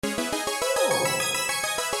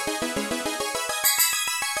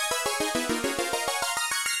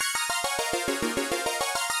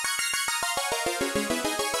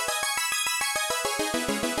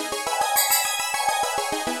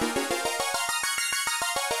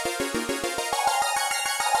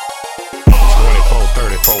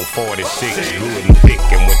4446, good and thick,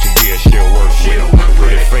 and what you did she'll work with.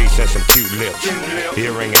 Pretty face and some cute lips,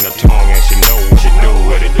 earring and a tongue, and she know what she do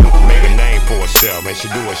with it. Make a name for herself, and she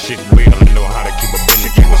do her shit well and know how to keep a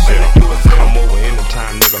business to herself. I'm over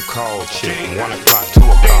anytime nigga call chick, 1 o'clock, 2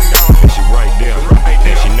 o'clock, and she right there,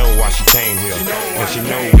 and she know why she came here, and she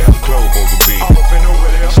know where her clothes supposed to be.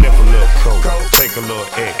 Sniff a little coke, take a little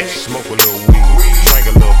X, smoke a little weed, drink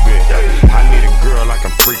a little bit. I need a girl I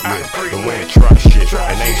can freak with, the way it try shit,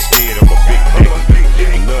 and ain't scared of a big dick.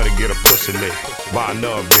 I love to get a pussy lick by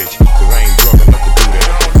another bitch, cause I ain't drunk enough to do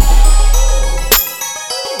that.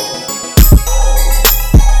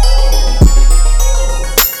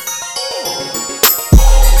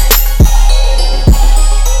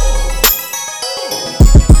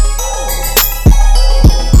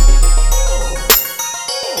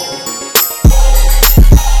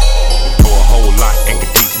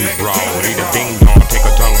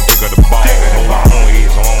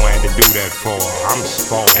 I'm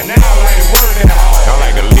spoiled. And now I like to work that hard. I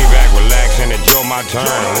like to lay back, relax, and enjoy my turn.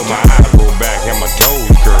 With my eyes go back and my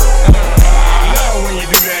toes curl. I love when you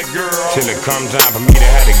do that, girl. Till it comes time for me to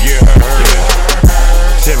have to give her hers.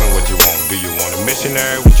 Tell me what you want. Do you want a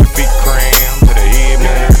missionary with your feet crammed to the head,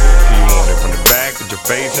 man? Do you want it from the back with your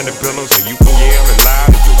face in the pillow so you can yell as loud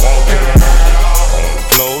as you want to? On the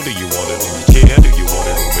floor, do you want it in your chair? Do you want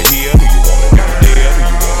it over here? Do you want it over there? Do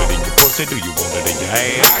you want it in your pussy? Do you want it in your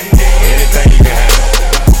ass? Anything you can have.